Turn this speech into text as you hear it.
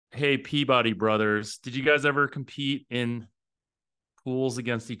Hey, Peabody brothers, did you guys ever compete in pools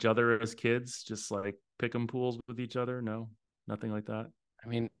against each other as kids? Just like pick 'em pools with each other? No, nothing like that. I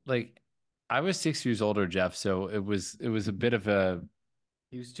mean, like I was 6 years older, Jeff, so it was a bit of a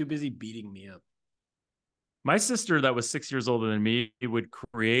He was too busy beating me up. My sister, that was 6 years older than me, would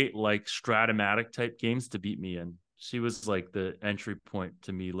create like Stratomatic type games to beat me in. She was like the entry point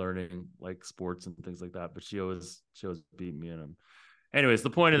to me learning like sports and things like that, but she always beat me in them. Anyways, the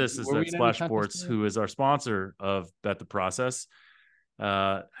point of this is were we that in any Splash contest Sports, together? who is our sponsor of Bet the Process,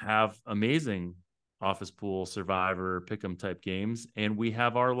 have amazing office pool, survivor, pick'em type games. And we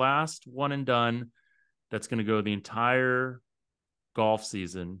have our last one and done that's going to go the entire golf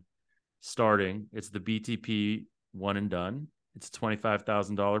season starting. It's the BTP one and done. It's a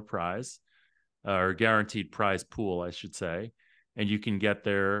 $25,000 prize, or guaranteed prize pool, I should say. And you can get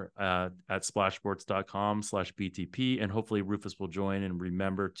there at splashsports.com/BTP. And hopefully Rufus will join and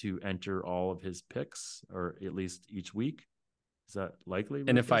remember to enter all of his picks, or at least each week. Is that likely,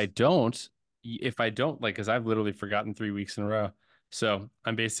 And Rufus? if I don't, like, because I've literally forgotten 3 weeks in a row. So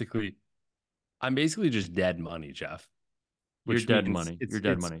I'm basically just dead money, Jeff, You're which dead means money. You're it's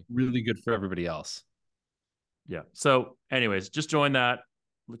dead it's money. really good for everybody else. Yeah. So, anyways, just join that.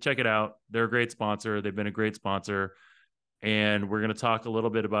 Check it out. They're a great sponsor. They've been a great sponsor. And we're going to talk a little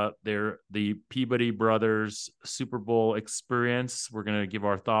bit about the Peabody Brothers Super Bowl experience. We're going to give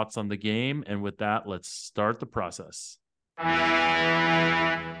our thoughts on the game. And with that, let's start the process.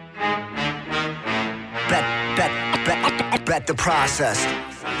 Bet the process.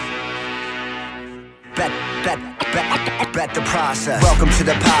 Bet the process. Welcome to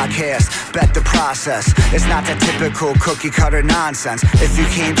the podcast. Bet the process. It's not that typical cookie cutter nonsense. If you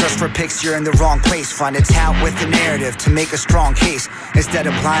came just for picks, you're in the wrong place. Find a tout with the narrative to make a strong case. Instead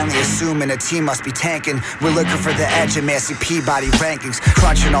of blindly assuming a team must be tanking, we're looking for the edge in Massey Peabody rankings.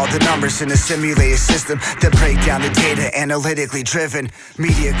 Crunching all the numbers in a simulated system that break down the data, analytically driven.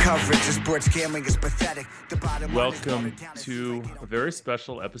 Media coverage of sports gambling is pathetic. The bottom line is Welcome to a very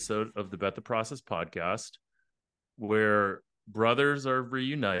special episode of the Bet the Process podcast, where brothers are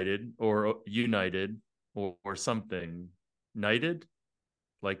reunited or united or something. Knighted?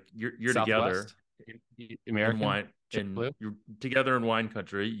 Like you're together Southwest, in American, wine, and JetBlue. you're together in wine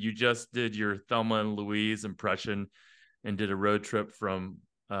country. You just did your Thelma and Louise impression and did a road trip from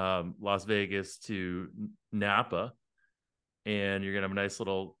Las Vegas to Napa, and you're gonna have a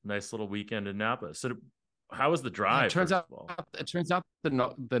nice little weekend in Napa. So how was the Yeah, drive, turns first out of all? it turns out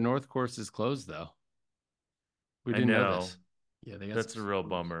the North Course is closed though. We I didn't know know this. Yeah, they got that's a some real storms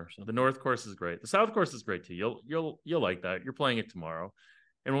bummer. or The something. North Course is great. The South Course is great too. You'll like that. You're playing it tomorrow,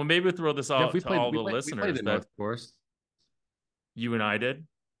 and we'll maybe throw this Jeff, out we to played all we the played we played listeners the that North Course. you and I did.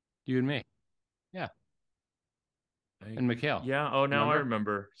 You and me. Yeah. I, And Mikhail. yeah. Oh, now I Remember?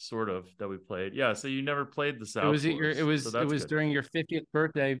 remember sort of that we played. Yeah. So you never played the It South was at your Course, so it that's was good. during your 50th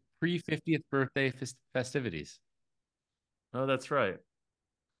birthday, pre-50th birthday festivities. Oh, that's right.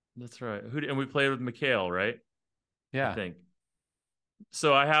 That's right. And we played with Mikhail, right? I Yeah. think.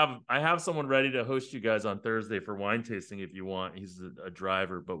 So I have someone ready to host you guys on Thursday for wine tasting if you want. He's a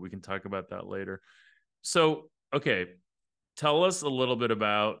driver, but we can talk about that later. So, okay, tell us a little bit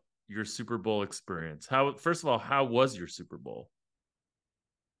about your Super Bowl experience. First of all, how was your Super Bowl?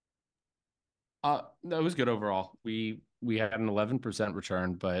 That was good overall. We had an 11%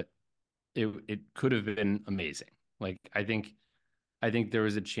 return, but it could have been amazing. Like I think there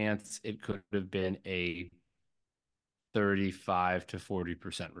was a chance it could have been a 35 to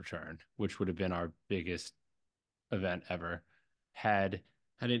 40% return, which would have been our biggest event ever. Had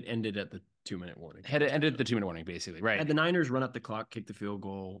Had it ended at the 2 minute warning. had it ended the 2 minute warning, basically, right? Had the Niners run up the clock, kick the field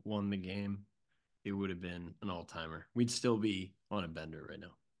goal, won the game, it would have been an all timer. We'd still be on a bender right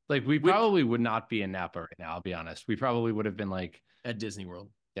now Like we Which, probably would not be in Napa right now, I'll be honest. We probably would have been like, at Disney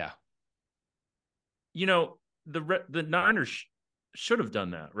World. yeah. the Niners should have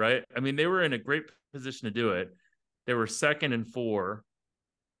done that, right? I mean, they were in a great position to do it. They were 2nd and 4,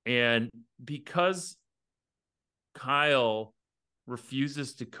 and because Kyle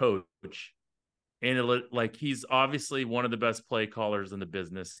refuses to coach, and like he's obviously one of the best play callers in the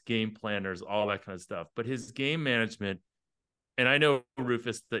business, game planners, all that kind of stuff, but his game management, and I know,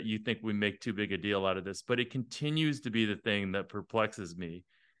 Rufus, that you think we make too big a deal out of this, but it continues to be the thing that perplexes me.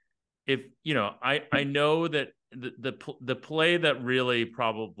 If I know that the play that really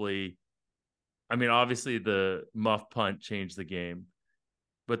probably, I mean, obviously the muff punt changed the game,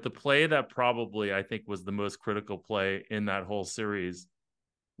 but the play that probably I think was the most critical play in that whole series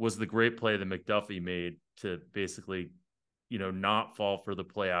was the great play that McDuffie made to basically, not fall for the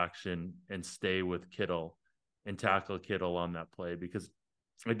play action and stay with Kittle and tackle Kittle on that play, because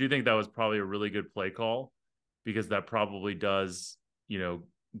I do think that was probably a really good play call, because that probably does,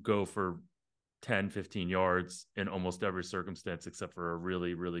 go for 10, 15 yards in almost every circumstance, except for a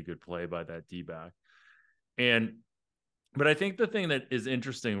really, really good play by that D-back. But I think the thing that is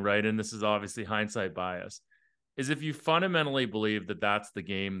interesting, right, and this is obviously hindsight bias, is if you fundamentally believe that that's the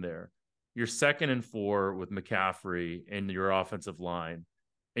game there, you're 2nd and 4 with McCaffrey and your offensive line,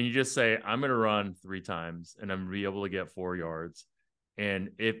 and you just say, I'm going to run 3 times and I'm going to be able to get 4 yards. And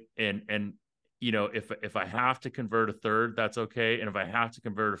if I have to convert a third, that's okay. And if I have to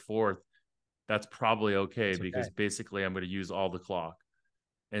convert a fourth, that's probably okay, because basically I'm going to use all the clock.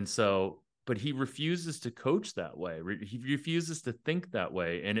 And so, but he refuses to coach that way. He refuses to think that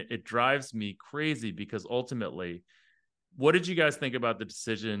way. And it drives me crazy, because ultimately, what did you guys think about the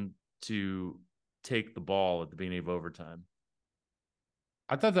decision to take the ball at the beginning of overtime?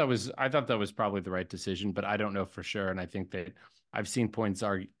 I thought that was probably the right decision, but I don't know for sure. And I think that I've seen points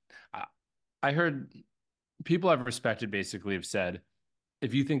argue. I heard people I've respected basically have said,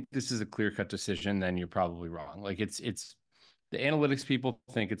 if you think this is a clear-cut decision, then you're probably wrong. Like it's the analytics people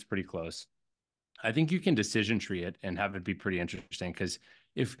think it's pretty close. I think you can decision tree it and have it be pretty interesting, because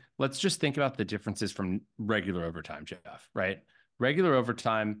let's just think about the differences from regular overtime, Jeff, right? Regular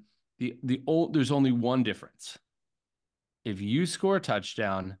overtime, there's only one difference. If you score a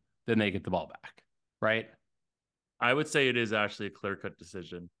touchdown, then they get the ball back, right? I would say it is actually a clear-cut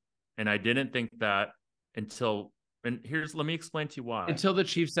decision. And I didn't think that until, let me explain to you why. Until the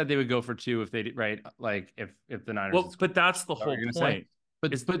Chiefs said they would go for 2 if they did, right? Like if the Niners. Well, but that's the whole point.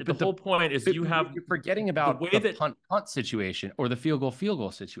 But the whole point is you're forgetting about the punt situation or the field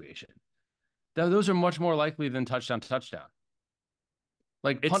goal situation. Those are much more likely than touchdown.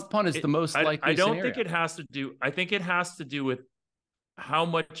 Like punt is the most likely. I don't think it has to do. I think it has to do with how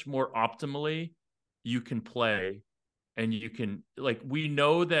much more optimally you can play, and you can, like, we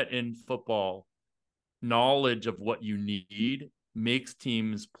know that in football, knowledge of what you need makes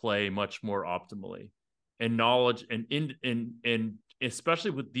teams play much more optimally, and knowledge and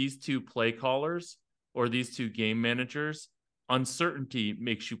especially with these 2 play callers or these 2 game managers, uncertainty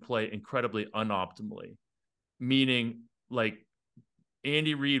makes you play incredibly unoptimally. Meaning, like,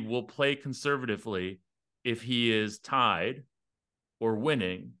 Andy Reid will play conservatively if he is tied or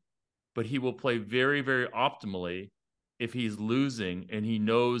winning, but he will play very, very optimally if he's losing and he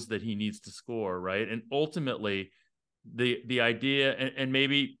knows that he needs to score, right? And ultimately, the idea, and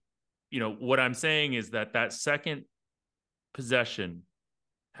maybe, what I'm saying is that second possession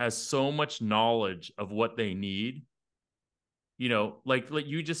has so much knowledge of what they need. Like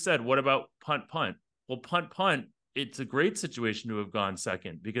you just said, what about punt? Well, punt, it's a great situation to have gone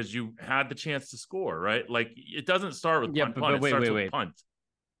second, because you had the chance to score, right? Like, it doesn't start with punt. It starts with punt.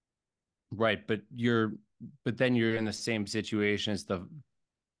 Right, but then you're in the same situation as the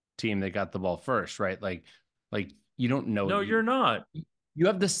team that got the ball first, right? Like you don't know. No, you're not. You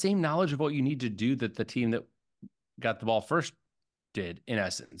have the same knowledge of what you need to do that the team that got the ball first did, in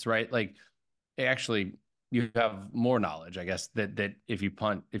essence, right? Like, actually, you have more knowledge, I guess, that if you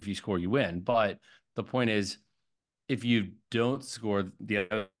punt, if you score, you win. But the point is, if you don't score, the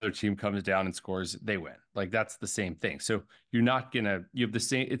other team comes down and scores, they win. Like, that's the same thing. So you have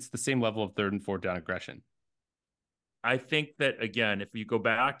it's the same level of 3rd and 4th down aggression. I think that, again, if you go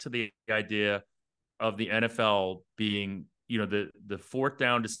back to the idea of the NFL being, the 4th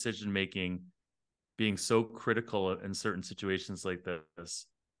down decision making being so critical in certain situations like this,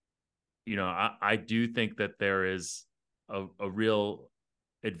 I do think that there is a real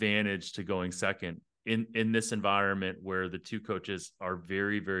advantage to going second in this environment where the 2 coaches are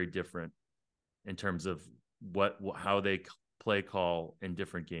very, very different in terms of how they play call in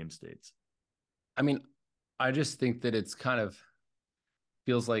different game states. I mean, I just think that it's kind of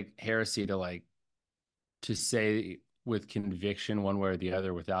feels like heresy to say with conviction one way or the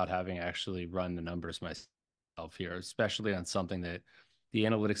other without having actually run the numbers myself here, especially on something that the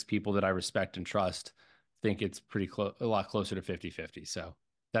analytics people that I respect and trust think it's pretty close, a lot closer to 50-50. So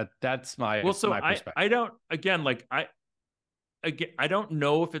that's my perspective. I don't, again, I don't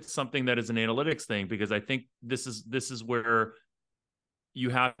know if it's something that is an analytics thing, because I think this is where you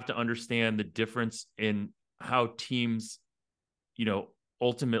have to understand the difference in how teams,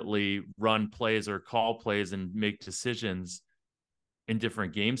 ultimately run plays or call plays and make decisions in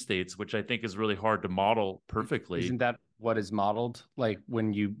different game states, which I think is really hard to model perfectly. Isn't that what is modeled? Like,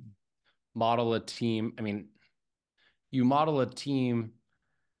 when you model a team, I mean, you model a team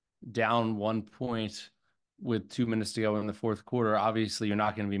down 1 point with 2 minutes to go in the 4th quarter. Obviously, you're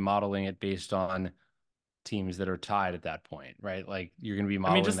not going to be modeling it based on teams that are tied at that point, right? Like, you're going to be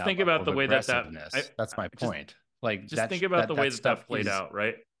modeling. I mean, just think about the way that's my point. Like just think about the way that stuff played is out,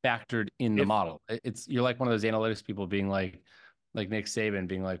 right? factored in the model. You're like one of those analytics people being like Nick Saban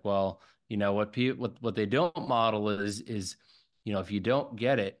being like, well, what they don't model is if you don't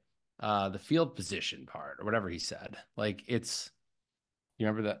get it, the field position part or whatever he said. Like you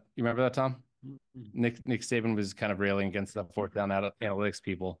remember that? You remember that, Tom? Nick Saban was kind of railing against the fourth down analytics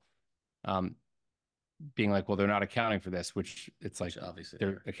people, being like, well, they're not accounting for this, which it's like obviously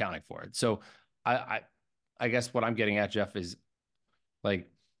they're accounting for it. So I guess what I'm getting at, Jeff, is like,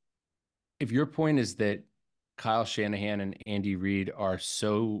 if your point is that Kyle Shanahan and Andy Reid are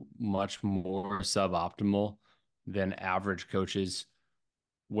so much more suboptimal than average coaches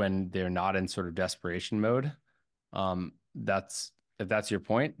when they're not in sort of desperation mode, if that's your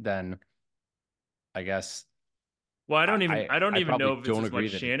point, then I guess. Well, I don't even know if it's as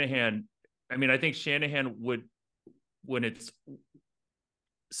much that Shanahan. I mean, I think Shanahan would, when it's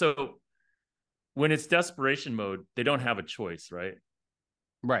desperation mode, they don't have a choice, right?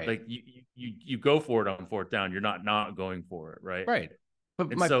 Right. Like you go for it on fourth down. You're not going for it, right? Right. But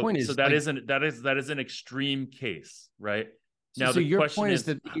and my point is, so that is an extreme case, right? Now, so the your point is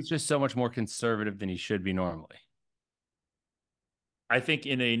that he's just so much more conservative than he should be normally. I think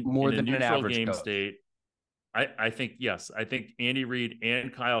in a neutral game state, I think, yes. I think Andy Reid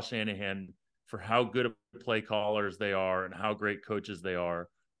and Kyle Shanahan, for how good of play callers they are and how great coaches they are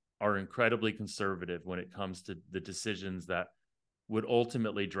incredibly conservative when it comes to the decisions that would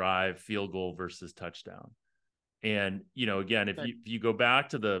ultimately drive field goal versus touchdown. And, again, if you go back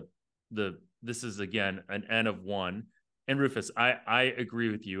to this is, again, an N of 1. And Rufus, I agree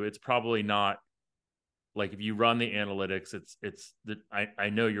with you. It's probably not, like, if you run the analytics, I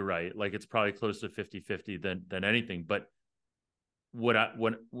know you're right. Like, it's probably close to 50-50 than anything. But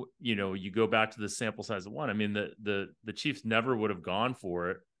when you go back to the sample size of 1, I mean, the Chiefs never would have gone for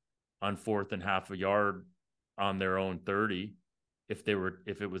it on fourth and half a yard on their own 30 if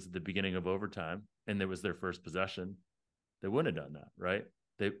it was the beginning of overtime and it was their first possession. They wouldn't have done that, right?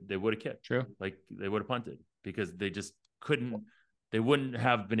 They would have kicked. True. Like, they would have punted because they just couldn't. They wouldn't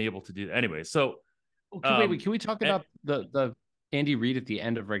have been able to do that anyway. So. Wait, can we talk about the Andy Reid at the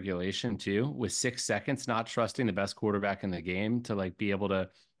end of regulation too, with 6 seconds, not trusting the best quarterback in the game to, like, be able to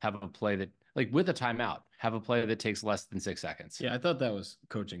have a play that, like, with a timeout, have a play that takes less than 6 seconds? Yeah, I thought that was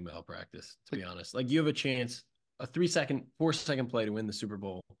coaching malpractice, to be honest. Like, you have a chance, a 4-second play to win the Super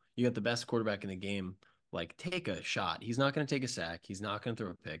Bowl. You got the best quarterback in the game. Like, take a shot. He's not going to take a sack. He's not going to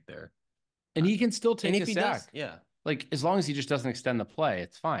throw a pick there. And he can still take a sack. Yeah. Like, as long as he just doesn't extend the play,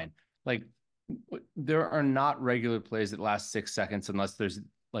 it's fine. Like, there are not regular plays that last 6 seconds unless there's,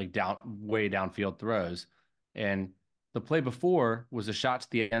 like, way downfield throws. And the play before was a shot to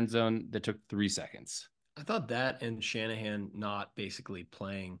the end zone that took 3 seconds. I thought that and Shanahan not basically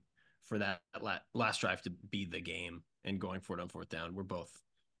playing for that last drive to be the game and going for it on fourth down were both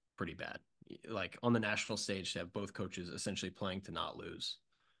pretty bad. Like, on the national stage, to have both coaches essentially playing to not lose.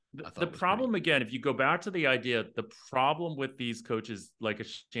 The problem, again, if you go back to the idea, the problem with these coaches like a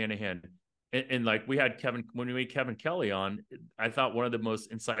Shanahan, and like when we had Kevin Kelly on, I thought one of the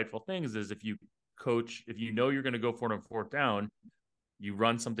most insightful things is if you you're going to go for it on fourth down, you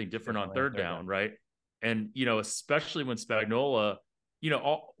run something different on third down, right? And, especially when Spagnuolo,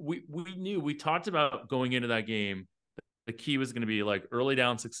 we talked about going into that game, the key was going to be, like, early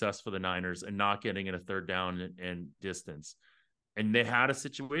down success for the Niners and not getting in a third down and distance. And they had a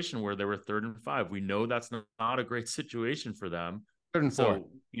situation where they were 3rd and 5. We know that's not a great situation for them. 3rd and 4.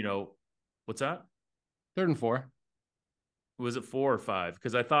 So, what's that? 3rd and 4. Was it 4 or 5?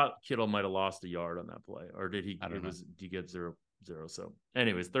 Because I thought Kittle might have lost a yard on that play, or did he? I don't know. Did he get 0-0? So,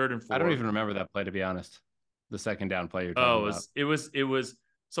 anyways, 3rd and 4. I don't even remember that play, to be honest. The second down play you're talking about. It was.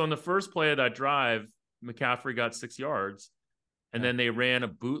 So, in the first play of that drive, McCaffrey got 6 yards, and then they ran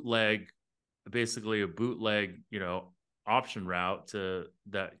basically a bootleg, option route to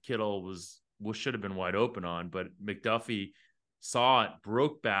that Kittle should have been wide open on, but McDuffie saw it,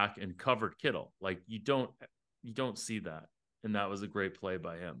 broke back, and covered Kittle. Like, you don't see that, and that was a great play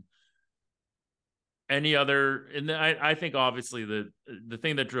by him. Any other? And I think obviously the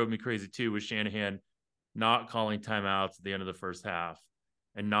thing that drove me crazy too was Shanahan not calling timeouts at the end of the first half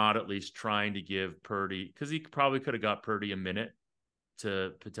and not at least trying to give Purdy, because he probably could have got Purdy a minute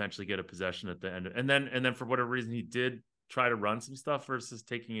to potentially get a possession at the end, and then for whatever reason he did try to run some stuff versus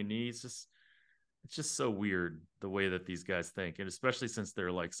taking a knee. It's just so weird the way that these guys think. And especially since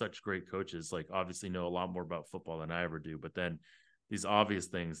they're, like, such great coaches, like, obviously know a lot more about football than I ever do. But then these obvious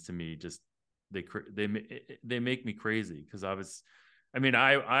things to me, just, they make me crazy. Cause I was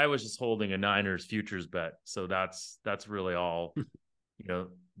just holding a Niners futures bet. So that's really all,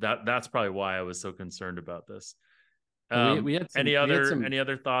 that's probably why I was so concerned about this. We had some any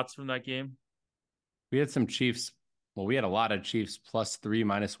other thoughts from that game? We had some Chiefs. Well, we had a lot of Chiefs +3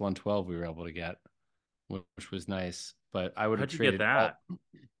 -112 we were able to get, which was nice. But I would have How'd you get traded that?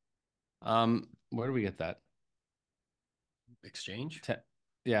 Where do we get that? Exchange?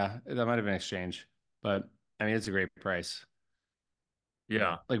 Yeah, that might have been exchange. But I mean, it's a great price.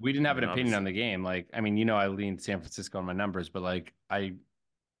 Yeah. Like we didn't have an opinion obviously. on the game. Like, I mean, I leaned San Francisco on my numbers, but like I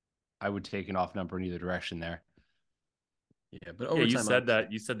would take an off number in either direction there. Yeah, but Yeah, you overtime, said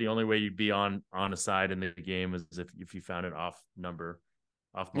that. You said the only way you'd be on a side in the game is if you found an off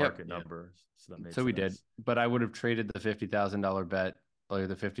market number. So that made So we sense. did, but I would have traded the $50,000 bet or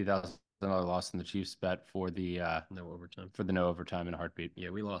the $50,000 loss in the Chiefs bet for the no overtime. For the no overtime in a heartbeat. Yeah,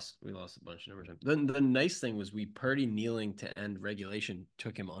 we lost a bunch in overtime. The nice thing was we Purdy kneeling to end regulation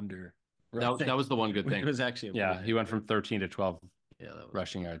took him under. That was the one good thing. It was actually he went from 13 to 12 that was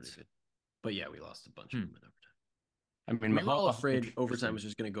rushing yards. good. But yeah, we lost a bunch of them in overtime. I mean, we were all afraid overtime was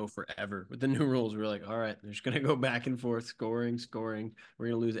just going to go forever. With the new rules, we were like, all right, they're just going to go back and forth, scoring. We're going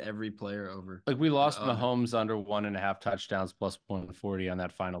to lose every player over. Like we lost Mahomes under 1.5 touchdowns plus 140 on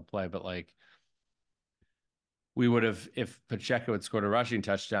that final play, but like we would have, if Pacheco had scored a rushing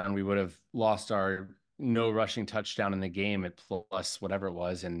touchdown, we would have lost our no rushing touchdown in the game at plus whatever it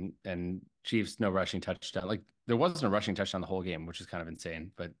was, and Chiefs no rushing touchdown. Like there wasn't a rushing touchdown the whole game, which is kind of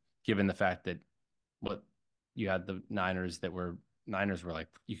insane. But given the fact that what you had the Niners were like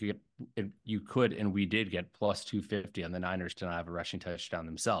you could and we did get plus 250 on the Niners to not have a rushing touchdown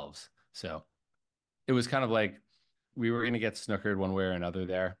themselves. So it was kind of like we were going to get snookered one way or another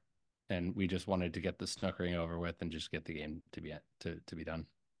there, and we just wanted to get the snookering over with and just get the game to be done.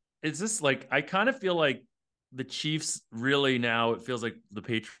 Is this like, I kind of feel like the Chiefs really now, it feels like the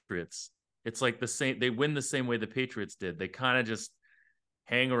Patriots. It's like the same, they win the same way the Patriots did. They kind of just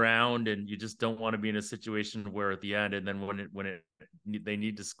hang around, and you just don't want to be in a situation where at the end, and then when they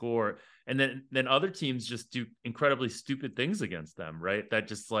need to score, and then other teams just do incredibly stupid things against them, right? That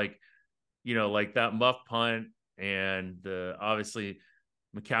just like, like that muff punt and obviously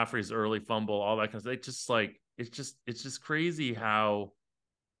McCaffrey's early fumble, all that kind of stuff. It's just crazy how,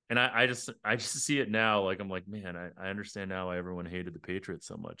 and I just see it now. Like I'm like, man, I understand now why everyone hated the Patriots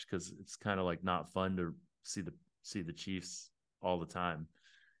so much, because it's kind of like not fun to see the Chiefs all the time.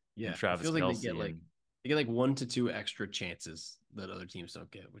 Yeah, Travis it feels Kelce like they get like 1 to 2 extra chances that other teams don't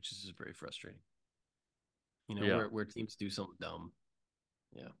get, which is just very frustrating. Where teams do something dumb.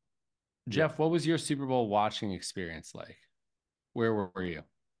 Yeah. Jeff, what was your Super Bowl watching experience like? Where were you?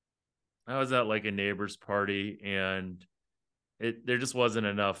 I was at like a neighbor's party, and there just wasn't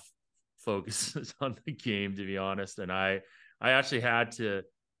enough focus on the game, to be honest. And I actually had to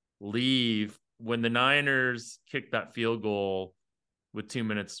leave when the Niners kicked that field goal with 2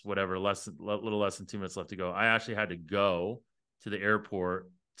 minutes, whatever, little less than 2 minutes left to go. I actually had to go to the airport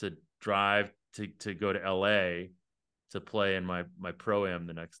to drive to go to LA to play in my Pro-Am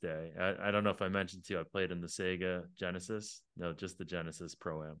the next day. I don't know if I mentioned to you, I played in the Sega Genesis. No, just the Genesis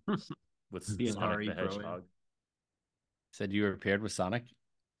Pro-Am with Sonic the Hedgehog. Said you were paired with Sonic?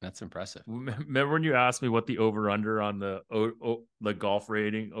 That's impressive. Remember when you asked me what the over-under on the golf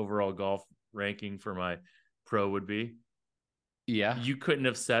rating, overall golf ranking for my Pro would be? Yeah. You couldn't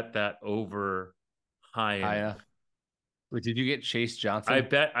have set that over high enough. Wait, did you get Chase Johnson? I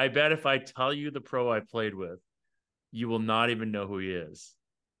bet if I tell you the Pro I played with, you will not even know who he is.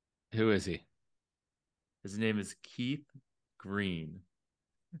 Who is he? His name is Keith Green.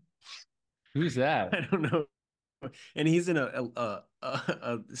 Who's that? I don't know. And he's in a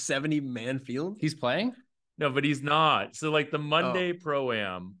 70-man field. He's playing? No, but he's not. So like the Monday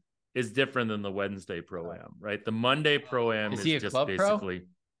Pro-Am is different than the Wednesday Pro-Am, right? The Monday Pro-Am is just basically pro?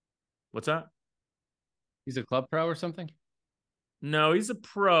 What's that? He's a club pro or something? No, he's a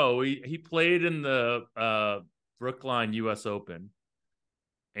pro. He played in the Brookline US Open.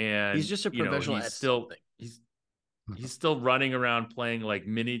 And he's just a professional. He's still running around playing like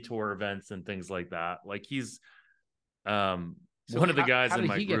mini tour events and things like that. Like he's one of the guys in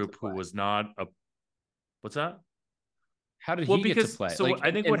my group who was not a. What's that? How did he get to play? So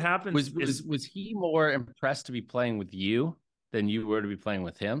I think what happened was he more impressed to be playing with you than you were to be playing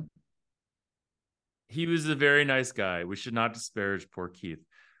with him? He was a very nice guy. We should not disparage poor Keith.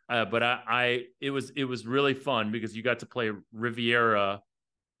 But it was really fun because you got to play Riviera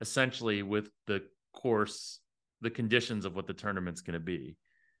essentially with the conditions of what the tournament's going to be.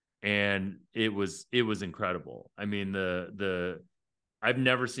 And it was incredible. I mean, I've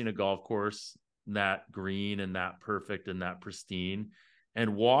never seen a golf course that green and that perfect and that pristine.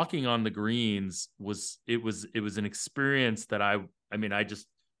 And walking on the greens was an experience that I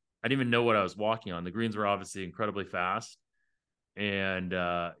I didn't even know what I was walking on. The greens were obviously incredibly fast. And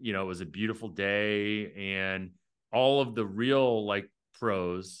you know, it was a beautiful day, and all of the real like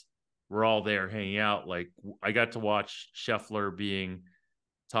pros were all there hanging out. Like I got to watch Scheffler being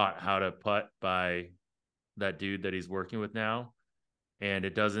taught how to putt by that dude that he's working with now. And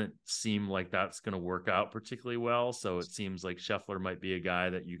it doesn't seem like that's going to work out particularly well. So it seems like Scheffler might be a guy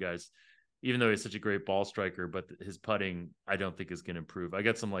that you guys, even though he's such a great ball striker, but his putting, I don't think is going to improve. I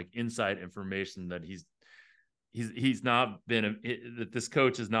got some like inside information that he's not been that this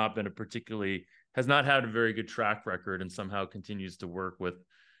coach has not been has not had a very good track record, and somehow continues to work with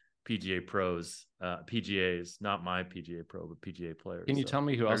PGA pros, PGAs, not my PGA pro, but PGA players. Can you tell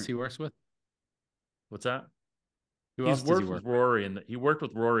me who else he works with? What's that? Who else does he work with Rory, and he worked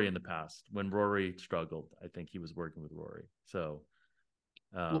with Rory in the past when Rory struggled. I think he was working with Rory. So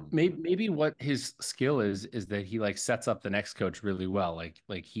well, maybe what his skill is that he like sets up the next coach really well.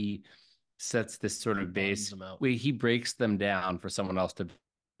 Like he sets this sort of base. Wait, he breaks them down for someone else to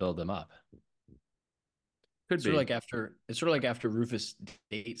build them up. It's sort of like after Rufus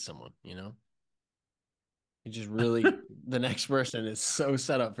dates someone, you know. He just really the next person is so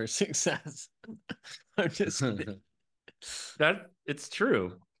set up for success. I'm just kidding. That it's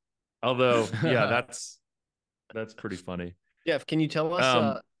true. Although, yeah, that's pretty funny. Jeff, can you tell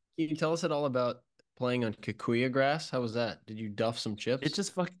us at all about playing on Kikuya grass? How was that? Did you duff some chips?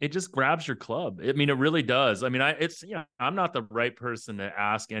 It just grabs your club. I mean, it really does. I mean, I'm not the right person to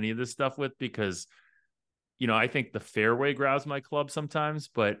ask any of this stuff with, because you know, I think the fairway grabs my club sometimes,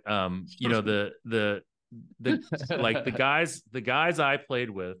 but you know, the like the guys I played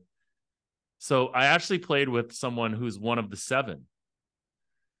with. So I actually played with someone who's one of the 7.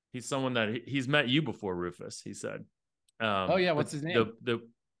 He's someone that he's met you before, Rufus. He said. Oh yeah, what's his name?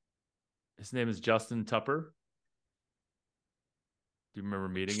 His name is Justin Tupper. Do you remember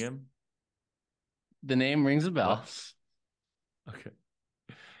meeting him? The name rings a bell. Okay.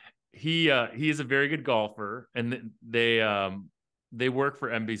 He is a very good golfer, and they work for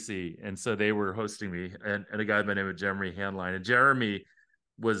NBC, and so they were hosting me and a guy by the name of Jeremy Handline. And Jeremy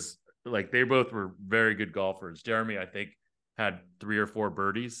was like, they both were very good golfers. Jeremy, I think, had 3 or 4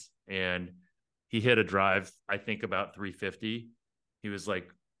 birdies, and he hit a drive, I think about 350. He was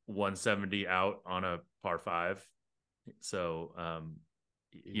like 170 out on a par 5. So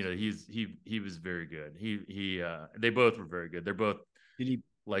you know, he was very good. They both were very good. They're both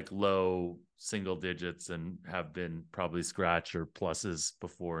like low single digits and have been probably scratch or pluses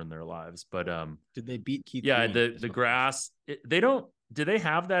before in their lives. But did they beat Keith? Yeah, the grass. They don't. Do they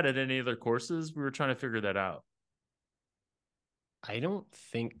have that at any other courses? We were trying to figure that out. I don't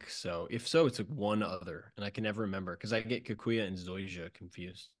think so. If so, it's like one other, and I can never remember because I get Kikuya and Zoysia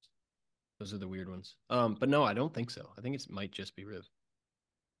confused. Those are the weird ones. But no, I don't think so. I think it might just be Riv.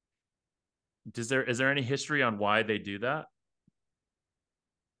 Is there any history on why they do that?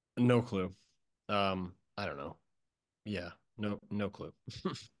 No clue. I don't know. Yeah, no clue.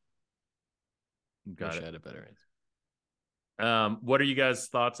 Got Wish it. I had a better answer. What are you guys'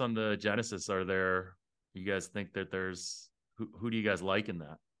 thoughts on the Genesis? You guys think that there's who do you guys like in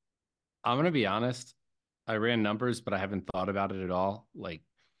that? I'm gonna be honest. I ran numbers, but I haven't thought about it at all. Like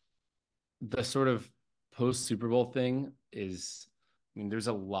the sort of post Super Bowl thing is, I mean, there's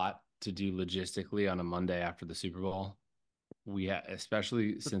a lot to do logistically on a Monday after the Super Bowl.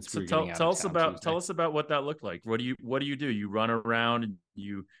 Especially since we're getting out tell of us town about Tuesday. Tell us about what that looked like. What do you do? You run around and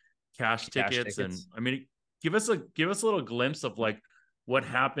you cash tickets, and I mean, give us a little glimpse of like what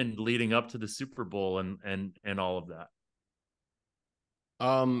happened leading up to the Super Bowl and all of that.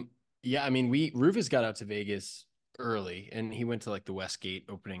 Yeah, I mean, Rufus got out to Vegas early, and he went to like the Westgate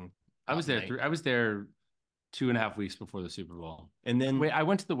opening. I was there. I was there 2.5 weeks before the Super Bowl, and then I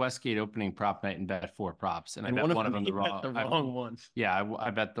went to the Westgate opening prop night and bet 4 props, and I bet one of them the wrong one. Yeah,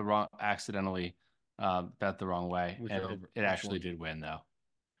 I bet the wrong accidentally bet the wrong way, and it actually did win though.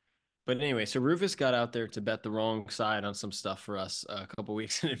 But anyway, so Rufus got out there to bet the wrong side on some stuff for us a couple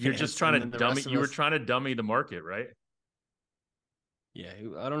weeks in advance. You're just trying to dummy. You were trying to dummy the market, right? Yeah,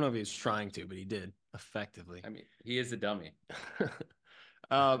 I don't know if he was trying to, but he did effectively. I mean, he is a dummy.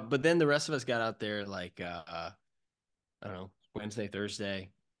 But then the rest of us got out there like I don't know, Wednesday, Thursday,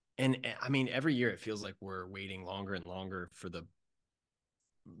 and I mean, every year it feels like we're waiting longer and longer for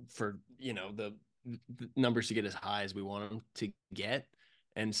you know the numbers to get as high as we want them to get.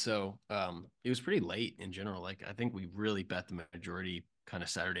 And so it was pretty late in general. Like I think we really bet the majority kind of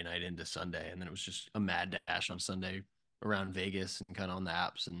Saturday night into Sunday, and then it was just a mad dash on Sunday around Vegas and kind of on the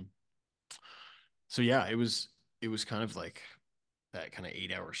apps. And so yeah, it was kind of like that kind of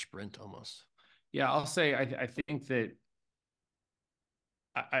 8-hour sprint almost. Yeah, I'll say I think that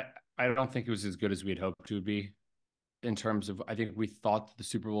I I don't think it was as good as we'd hoped it would be. In terms of, I think we thought that the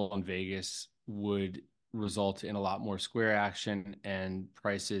Super Bowl in Vegas would result in a lot more square action and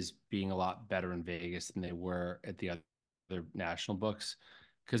prices being a lot better in Vegas than they were at the other national books.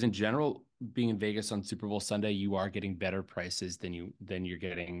 Because in general, being in Vegas on Super Bowl Sunday, you are getting better prices than you're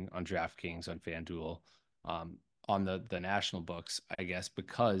getting on DraftKings, on FanDuel, on the national books, I guess,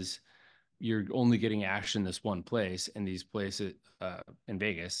 because you're only getting action this one place, and these places in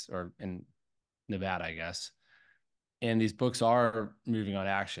Vegas or in Nevada, I guess, and these books are moving on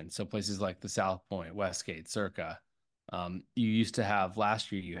action. So places like the South Point, Westgate, Circa. You used to have,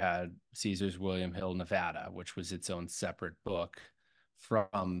 last year you had Caesars William Hill, Nevada, which was its own separate book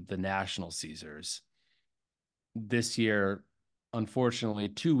from the national Caesars. This year, unfortunately,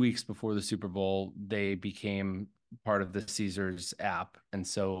 2 weeks before the Super Bowl, they became part of the Caesars app, and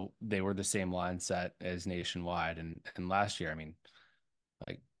so they were the same line set as nationwide. And last year, I mean,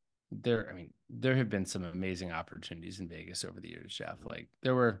 like there have been some amazing opportunities in Vegas over the years, Jeff. Like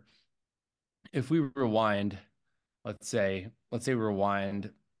there were, if we rewind, let's say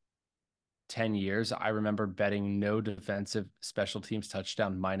rewind 10 years, I remember betting no defensive special teams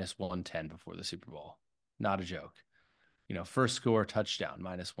touchdown -110 before the Super Bowl. Not a joke. First score touchdown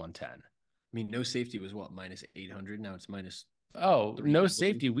 -110. I mean, no safety was what, -800? Now it's minus. Oh, no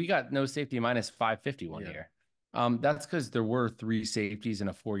safety. We got no safety -550 one Yeah. year. That's because there were 3 safeties in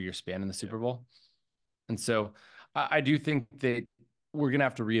a 4-year span in the Super Bowl. And so I do think that we're going to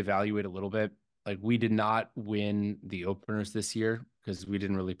have to reevaluate a little bit. Like, we did not win the openers this year because we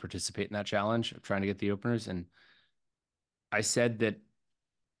didn't really participate in that challenge of trying to get the openers. And I said that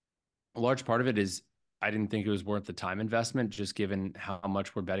a large part of it is I didn't think it was worth the time investment, just given how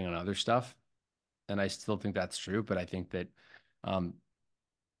much we're betting on other stuff. And I still think that's true, but I think that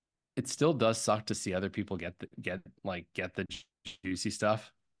it still does suck to see other people get the juicy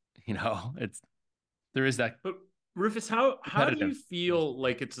stuff. There is that. But Rufus, how do you feel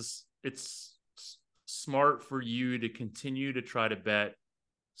like it's smart for you to continue to try to bet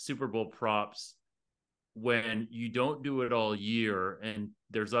Super Bowl props when you don't do it all year, and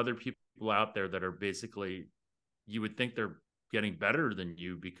there's other people out there that are basically, you would think they're getting better than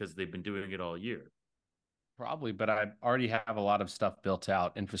you because they've been doing it all year? Probably, but I already have a lot of stuff built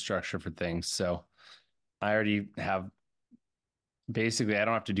out, infrastructure for things. So I already have, basically, I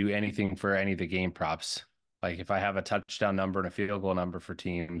don't have to do anything for any of the game props. Like if I have a touchdown number and a field goal number for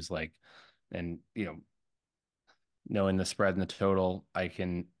teams, and knowing the spread and the total,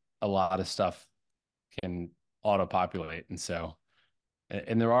 a lot of stuff can auto populate. And so,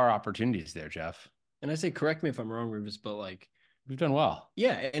 and there are opportunities there, Jeff. And I say, correct me if I'm wrong, Rufus, but we've done well.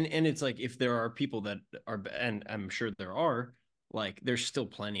 Yeah, and it's like, if there are people that are, and I'm sure there are, there's still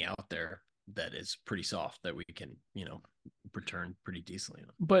plenty out there that is pretty soft that we can, return pretty decently on.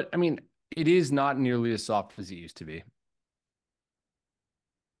 But I mean, it is not nearly as soft as it used to be.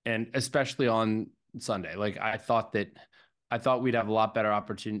 And especially on Sunday, I thought we'd have a lot better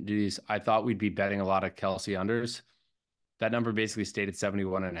opportunities. I thought we'd be betting a lot of Kelsey unders. That number basically stayed at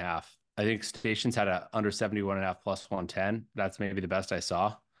 71.5. I think stations had a under 71.5 +110. That's maybe the best I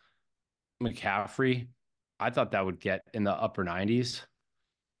saw. McCaffrey, I thought that would get in the upper 90s.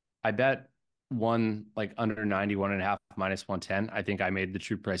 I bet one under 91.5 -110. I think I made the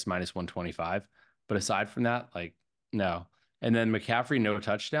true price -125. But aside from that, no. And then McCaffrey, no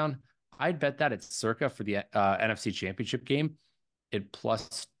touchdown. I'd bet that at Circa for the NFC Championship game at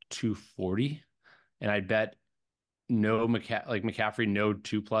 +240. And I'd bet no McCaffrey, no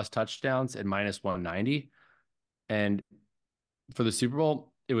 2+ touchdowns at -190. And for the Super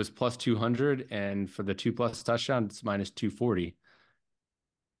Bowl, it was +200. And for the 2+ touchdowns, -240.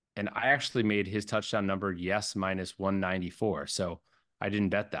 And I actually made his touchdown number, yes, -194. So I didn't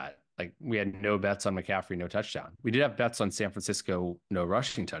bet that. We had no bets on McCaffrey, no touchdown. We did have bets on San Francisco, no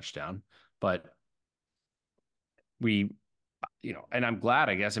rushing touchdown, but we, and I'm glad,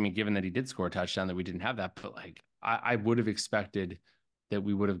 I guess, given that he did score a touchdown, that we didn't have that. But I would have expected that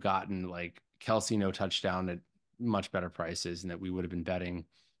we would have gotten Kelsey, no touchdown at much better prices, and that we would have been betting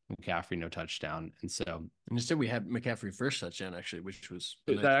McCaffrey, no touchdown. And so instead we had McCaffrey first touchdown, actually, which was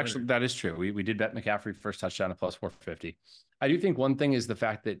that is true. We did bet McCaffrey first touchdown at +450. I do think one thing is the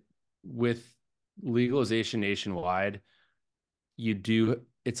fact that with legalization nationwide,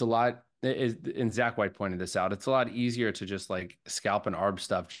 it's a lot, and Zach White pointed this out, it's a lot easier to just scalp and arb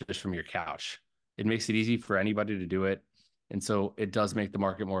stuff just from your couch. It makes it easy for anybody to do it. And so it does make the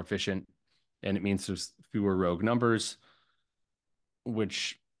market more efficient, and it means there's fewer rogue numbers,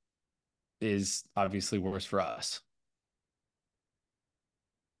 which is obviously worse for us.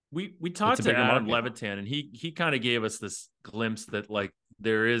 We talked to Adam Levitan, and he kind of gave us this glimpse that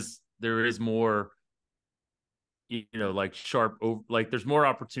there is more, like sharp, like there's more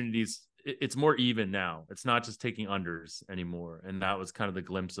opportunities. It's more even now. It's not just taking unders anymore. And that was kind of the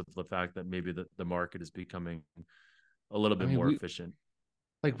glimpse of the fact that maybe the market is becoming a little bit more efficient.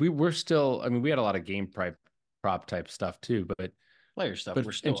 Like we're still, I mean, we had a lot of game prop type stuff too, but player stuff, but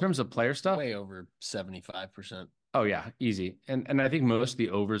we're still in terms of player stuff, way over 75%. Oh yeah, easy. And I think most of the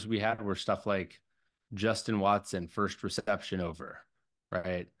overs we had were stuff like Justin Watson first reception over,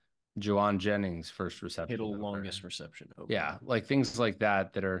 right? Juwan Jennings first reception Kittle over. longest reception over. Yeah, like things like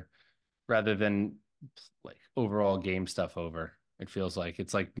that are rather than like overall game stuff over. It feels like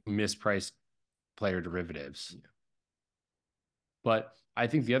it's like mispriced player derivatives. Yeah. But I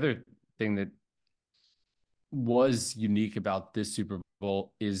think the other thing that was unique about this Super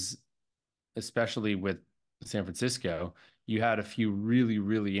Bowl is, especially with San Francisco, you had a few really,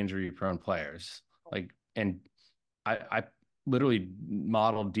 really injury prone players. Like, and I literally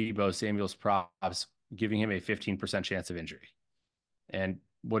modeled Deebo Samuel's props, giving him a 15% chance of injury. And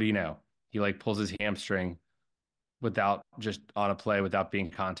what do you know? He like pulls his hamstring without just on a play without being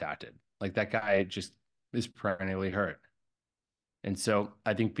contacted. Like that guy just is perennially hurt. And so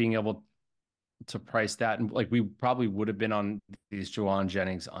I think being able to price that, and like we probably would have been on these Juwan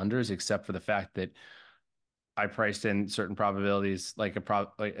Jennings unders, except for the fact that I priced in certain probabilities, like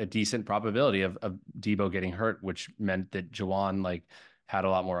a decent probability of Deebo getting hurt, which meant that Juwan like had a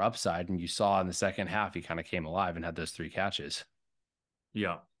lot more upside. And you saw in the second half, he kind of came alive and had those 3 catches.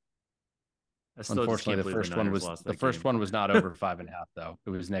 Yeah. Unfortunately, the first one was not over 5.5 though. It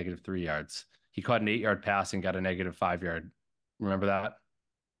was -3 yards. He caught an 8-yard pass and got a -5 yard. Remember that?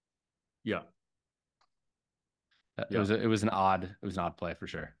 Yeah. It was an odd play for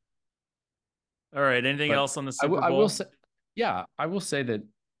sure. All right. Anything else on the Super Bowl? I will say, yeah, I will say that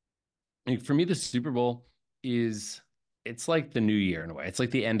for me, the Super Bowl it's like the new year in a way. It's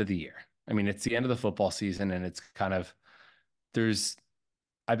like the end of the year. I mean, it's the end of the football season, and it's kind of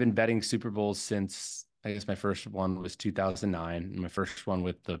I've been betting Super Bowls since, I guess my first one was 2009, and my first one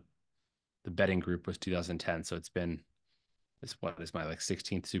with the betting group was 2010. So what is my like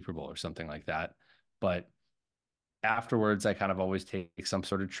 16th Super Bowl or something like that. But afterwards, I kind of always take some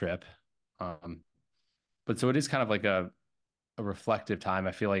sort of trip. But so it is kind of like a reflective time.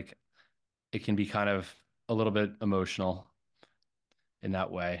 I feel like it can be kind of a little bit emotional in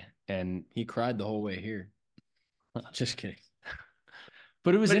that way. And he cried the whole way here. Just kidding.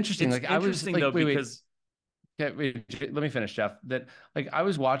 But it was interesting. Like I was like, though, wait, because let me finish, Jeff. That like I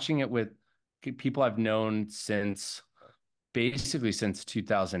was watching it with people I've known basically since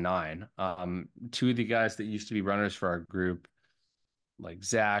 2009. 2 of the guys that used to be runners for our group, like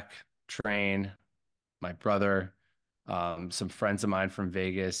Zach, Train, my brother, some friends of mine from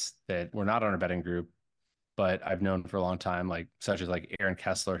Vegas that were not on our betting group, but I've known for a long time, like such as like Aaron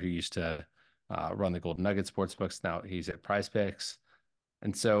Kessler, who used to run the Golden Nugget Sportsbooks. Now he's at Prize Picks.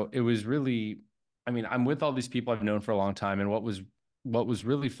 And so it was really, I mean, I'm with all these people I've known for a long time. And what was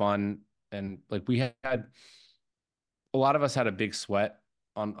really fun, and like we had a lot of us had a big sweat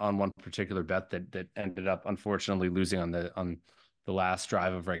on one particular bet that ended up unfortunately losing on the last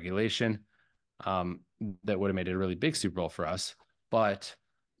drive of regulation. That would have made it a really big Super Bowl for us. But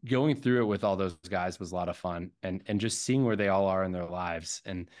going through it with all those guys was a lot of fun, and just seeing where they all are in their lives.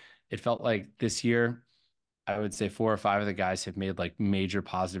 And it felt like this year, I would say 4 or 5 of the guys have made like major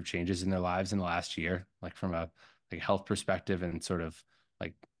positive changes in their lives in the last year, like from a like health perspective and sort of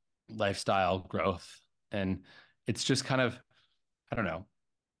like lifestyle growth. And it's just kind of, I don't know,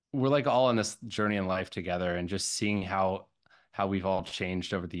 we're like all on this journey in life together, and just seeing how we've all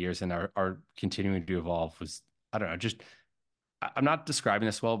changed over the years and are continuing to evolve was, I don't know, just, I'm not describing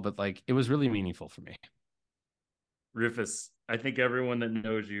this well, but like it was really meaningful for me. Rufus, I think everyone that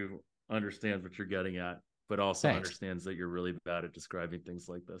knows you understands what you're getting at, but also understands that you're really bad at describing things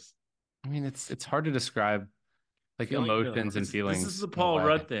like this. I mean, it's hard to describe like emotions and feelings. This is the Paul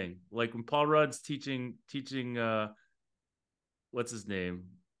Rudd thing. Like when Paul Rudd's teaching what's his name,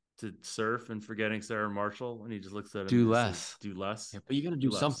 to surf and forgetting Sarah Marshall, and he just looks at him. Do less. Do less. Yeah, but you got to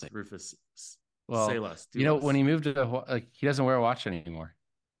do something. Rufus, say less. Less. When he moved to like, he doesn't wear a watch anymore.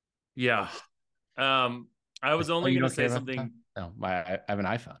 Yeah. I was only going to say something. No, I have an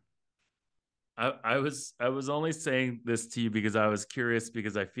iPhone. I was only saying this to you because I was curious,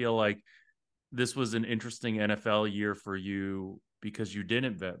 because I feel like this was an interesting NFL year for you because you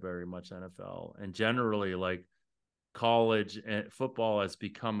didn't bet very much NFL, and generally like college and football has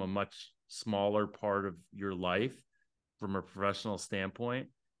become a much smaller part of your life from a professional standpoint,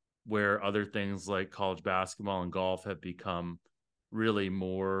 where other things like college basketball and golf have become really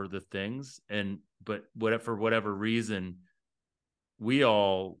more the things. But for whatever reason, we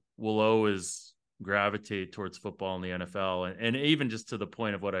all will always gravitate towards football in the NFL. And even just to the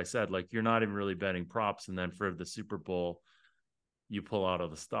point of what I said, like you're not even really betting props. And then for the Super Bowl, you pull out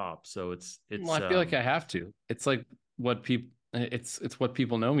of the stop. So it's, well, I feel like I have to. It's like what people, it's what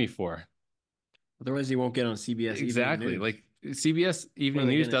people know me for. Otherwise, you won't get on CBS. Exactly. Like CBS Evening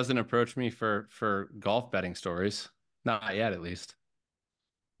News doesn't approach me for golf betting stories. Not yet, at least.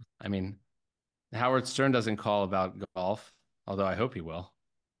 I mean, Howard Stern doesn't call about golf, although I hope he will.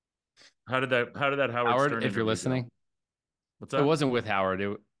 How did that Howard Stern if you're listening, go? What's that? It wasn't with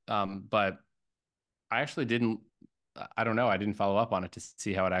Howard. But I actually didn't. I don't know. I didn't follow up on it to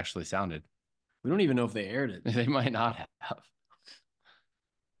see how it actually sounded. We don't even know if they aired it. They might not have.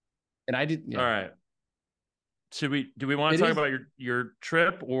 And I did. Yeah. All right. Do we want to talk about your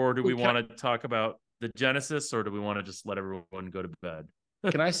trip, or do we want to talk about the genesis, or do we want to just let everyone go to bed?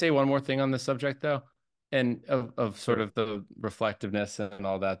 Can I say one more thing on this subject though? And of sort of the reflectiveness and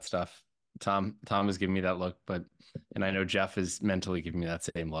all that stuff. Tom is giving me that look, and I know Jeff is mentally giving me that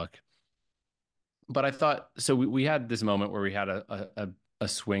same look. But I thought, so we had this moment where we had a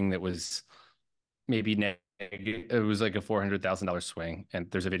swing that was maybe it was like a $400,000 swing. And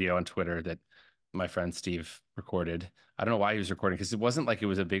there's a video on Twitter that my friend Steve recorded. I don't know why he was recording, because it wasn't like it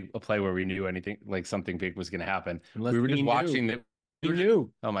was a play where we knew anything, like something big was going to happen. Unless we were just watching that. He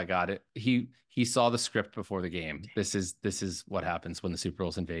knew. Oh my God. He saw the script before the game. This is what happens when the Super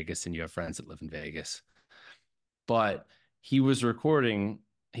Bowl's in Vegas and you have friends that live in Vegas. But he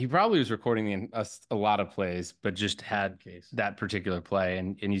probably was recording a lot of plays, but just had that particular play.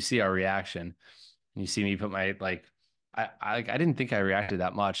 And you see our reaction, and you see me put my, like, I didn't think I reacted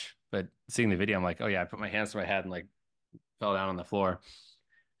that much, but seeing the video, I'm like, oh yeah, I put my hands to my head and like fell down on the floor.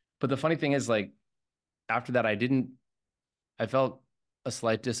 But the funny thing is, like, after that, I felt a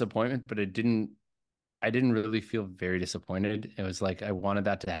slight disappointment, but I didn't really feel very disappointed. It was like I wanted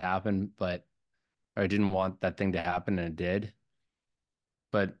that to happen, but I didn't want that thing to happen, and it did.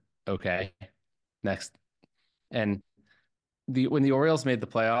 But okay, next. And when the Orioles made the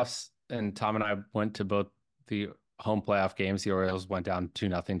playoffs, and Tom and I went to both the home playoff games, the Orioles went down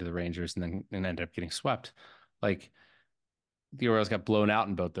 2-0 to the Rangers, and ended up getting swept. Like, the Orioles got blown out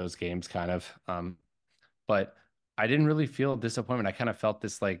in both those games, kind of. But I didn't really feel disappointment. I kind of felt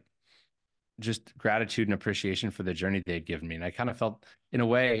this, like, just gratitude and appreciation for the journey they'd given me. And I kind of felt, in a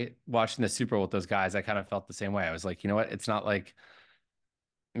way, watching the Super Bowl with those guys, I kind of felt the same way. I was like, you know what? It's not like,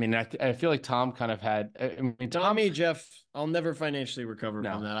 I mean, I feel like Tom kind of had, Tommy, Jeff, I'll never financially recover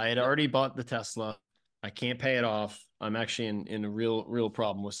from that. I had already bought the Tesla. I can't pay it off. I'm actually in a real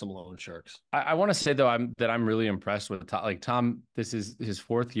problem with some loan sharks. I want to say though, I'm really impressed with Tom. Like, Tom, this is his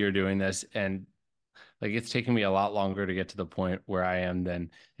 4th year doing this, and like, it's taken me a lot longer to get to the point where I am and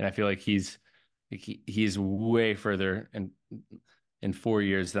I feel like he's way further in 4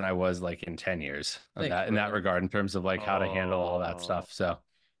 years than I was like in 10 years in that regard, in terms of like how to handle all that stuff. So,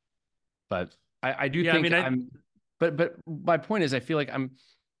 but I do think but my point is, I feel like I'm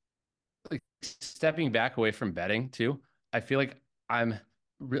like stepping back away from betting too. I feel like I've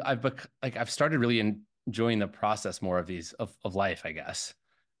started really enjoying the process more of life, I guess.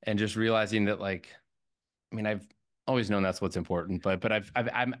 And just realizing that, like, I mean, I've always known that's what's important, but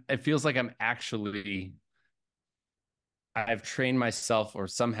it feels like I've trained myself or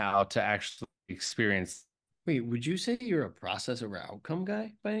somehow to actually experience. Wait, would you say you're a process over outcome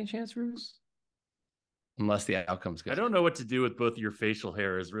guy by any chance, Rufus? Unless the outcome's good. I don't know what to do with both your facial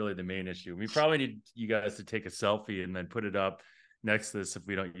hair is really the main issue. We probably need you guys to take a selfie and then put it up next to this if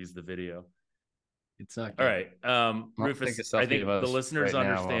we don't use the video. It's not good. All right. Rufus, I think the listeners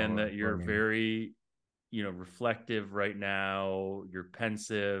understand that you're very, reflective right now. You're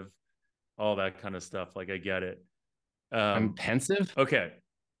pensive, all that kind of stuff. Like, I get it. I'm pensive? Okay.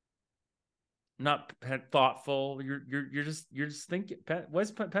 Not thoughtful. You're just thinking.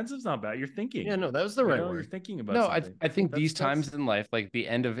 Pensive's not bad. You're thinking. Yeah, no, that was the right word. You're thinking about. No, I think these times in life, like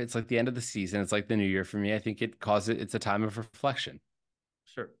it's like the end of the season. It's like the new year for me. I think it's a time of reflection.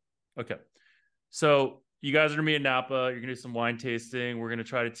 Sure. Okay. So you guys are gonna be in Napa. You're gonna do some wine tasting. We're gonna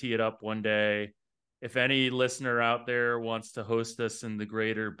try to tee it up one day. If any listener out there wants to host us in the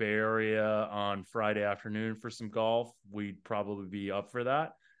greater Bay Area on Friday afternoon for some golf, we'd probably be up for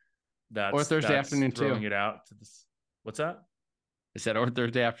that. Or Thursday afternoon too. Throwing it out to this. What's that? I said, or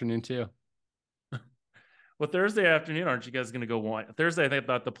Thursday afternoon too. Well, Thursday afternoon, aren't you guys going to go wine? Thursday, I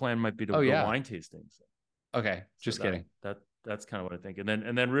thought the plan might be to go wine tasting. So. Okay, just kidding. That's kind of what I think. And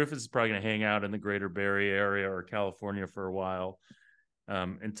then Rufus is probably going to hang out in the greater Bay Area or California for a while.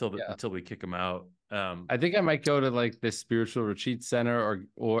 until we kick them out. I think I might go to like this spiritual retreat center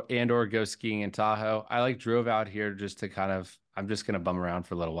or go skiing in Tahoe. I like drove out here just to I'm just gonna bum around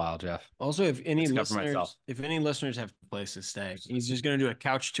for a little while, Jeff. Also, if any listeners have a place to stay, he's just gonna do a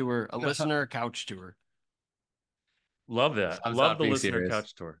couch tour, listener couch tour. Love that. Love the listener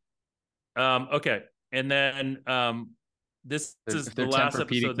couch tour. Okay, and then this is the last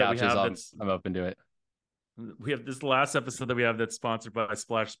episode that we have. I'm open to it. We have this last episode that we have that's sponsored by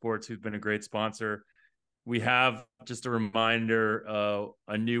Splash Sports, who's been a great sponsor. We have just a reminder,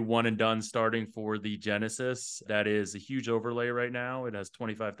 a new one and done starting for the Genesis. That is a huge overlay right now. It has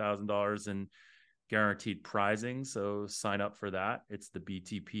 $25,000 in guaranteed prizing. So sign up for that. It's the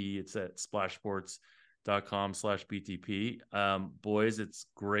BTP. It's at splashsports.com/BTP. Boys, it's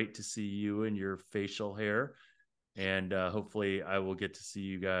great to see you and your facial hair. And hopefully I will get to see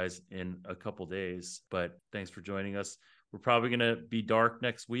you guys in a couple days. But thanks for joining us. We're probably going to be dark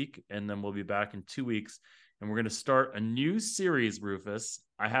next week, and then we'll be back in 2 weeks. And we're going to start a new series, Rufus.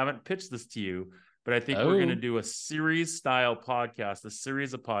 I haven't pitched this to you, but I think we're going to do a series-style podcast, a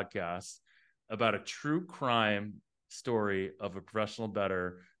series of podcasts about a true crime story of a professional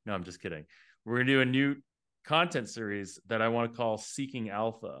bettor. No, I'm just kidding. We're going to do a new content series that I want to call Seeking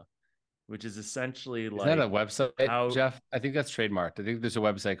Alpha, which is essentially like... Is that a website, Jeff? I think that's trademarked. I think there's a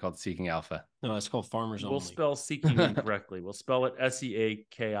website called Seeking Alpha. No, it's called Farmers Only. We'll spell seeking incorrectly. We'll spell it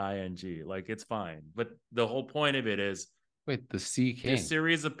SEAKING. Like, it's fine. But the whole point of it is... Wait, the Seeking. A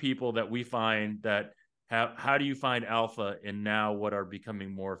series of people that we find that have... How do you find alpha in now what are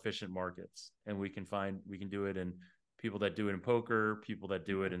becoming more efficient markets? And we can do it in people that do it in poker, people that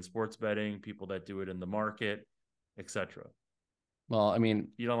do it in sports betting, people that do it in the market, etc. Well, I mean...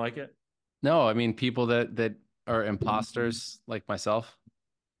 You don't like it? No, I mean people that are imposters like myself.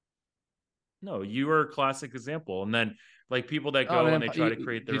 No, you are a classic example. And then like people that go and they try to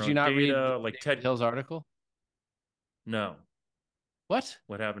create their own data. Did you not read like Ted Hill's article? No. What?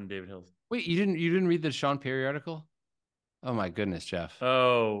 What happened to David Hill? Wait, you didn't read the Sean Perry article? Oh my goodness, Jeff.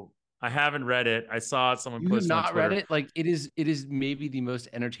 Oh, I haven't read it. I saw someone post it on Twitter. Read it? Like it is maybe the most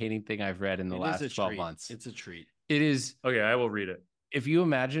entertaining thing I've read in the last 12 months. It's a treat. It is. Okay, I will read it. If you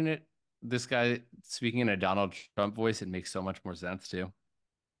imagine it, this guy speaking in a Donald Trump voice, it makes so much more sense too.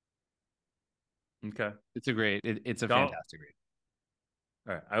 Okay. It's a fantastic read.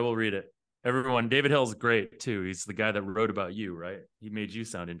 All right. I will read it. Everyone, David Hill's great too. He's the guy that wrote about you, right? He made you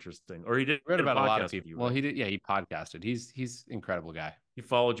sound interesting. Or he wrote about a lot of people. You, right? Well, he did. Yeah, he podcasted. He's an incredible guy. He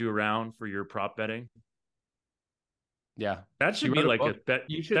followed you around for your prop betting. Yeah, that should be like that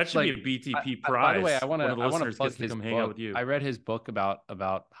should be a BTP prize. By the way, I want to plug his hang out with you. I read his book about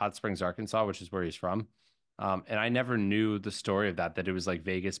Hot Springs, Arkansas, which is where he's from. And I never knew the story of that it was like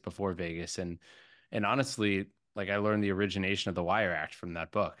Vegas before Vegas. And honestly, like I learned the origination of the Wire Act from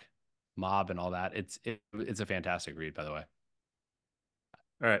that book, Mob and all that. It's a fantastic read, by the way.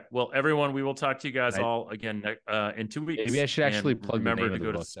 All right. Well, everyone, we will talk to you guys all again in 2 weeks. Maybe I should actually plug the name of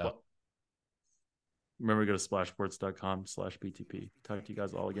the book. Remember to go to splashsports.com/BTP. Talk to you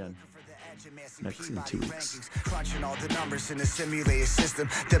guys all again next in 2 weeks. Crunching all the numbers in a simulated system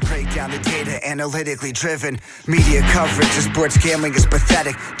that break down the data, analytically driven. Media coverage of sports gambling is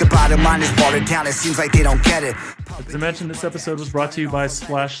pathetic. The bottom line is watered down. It seems like they don't get it. As I mentioned, this episode was brought to you by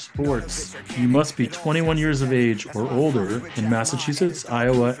Splash Sports. You must be 21 years of age or older in Massachusetts,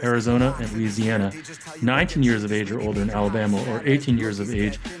 Iowa, Arizona, and Louisiana, 19 years of age or older in Alabama, or 18 years of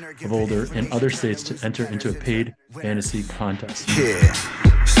age of older in other states to enter into a paid fantasy contest. Yeah,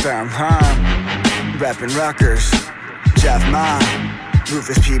 Sperm Hum, reppin' Rutgers, Jeff Ma,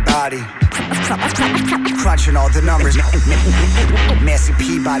 Rufus Peabody, crunching all the numbers, Massey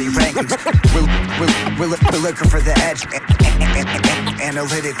Peabody rankings. We're looking for the edge,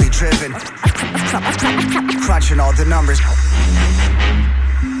 analytically driven, crunching all the numbers.